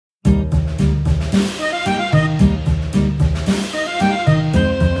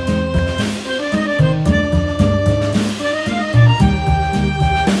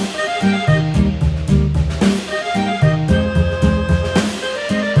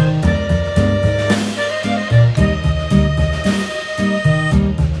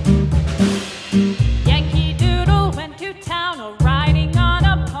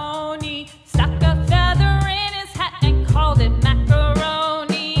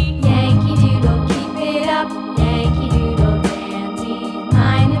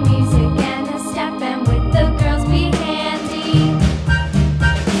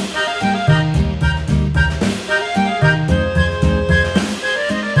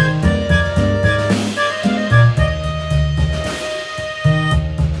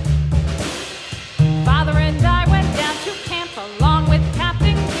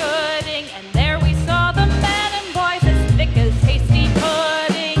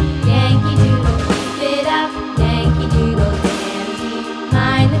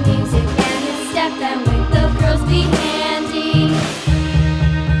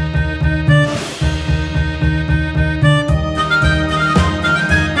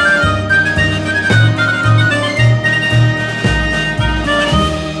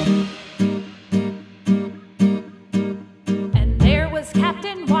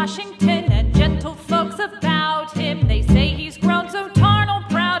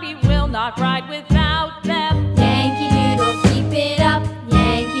cannot ride without them. Yankee Doodle, keep it up,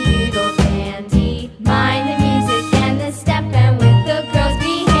 Yankee Doodle dandy. Mind the music and the step, and with the girls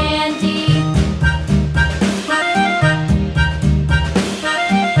be handy.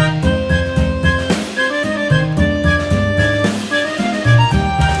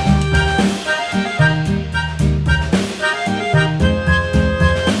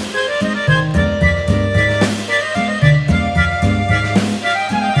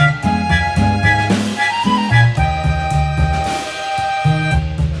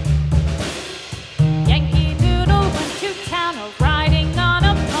 Yankee Doodle went to town riding on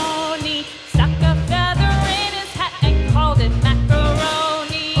a pony, stuck a feather in his hat and called it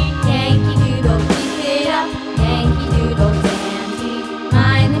macaroni. Yankee Doodle, keep it up, Yankee Doodle dandy.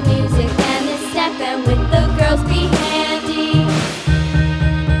 Mind the music and the step, and with the girls be handy.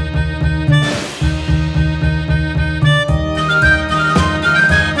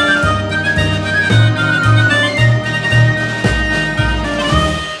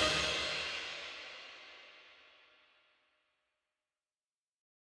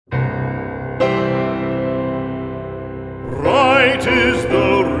 Right is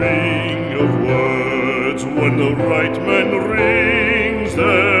the ring of words when the right man rings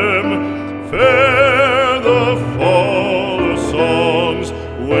them. Fair the fall of songs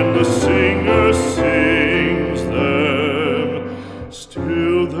when the singer sings them.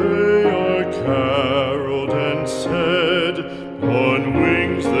 Still they are caroled and said, on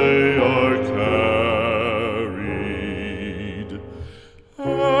wings they are carried.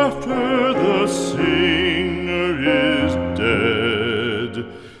 After the singer is dead,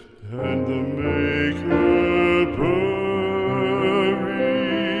 and the maker buried,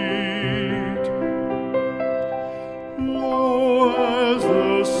 lo, as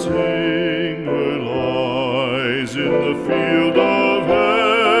the singer lies in the field of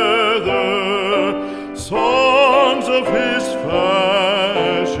heather, songs of his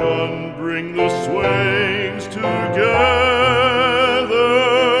fashion bring the sway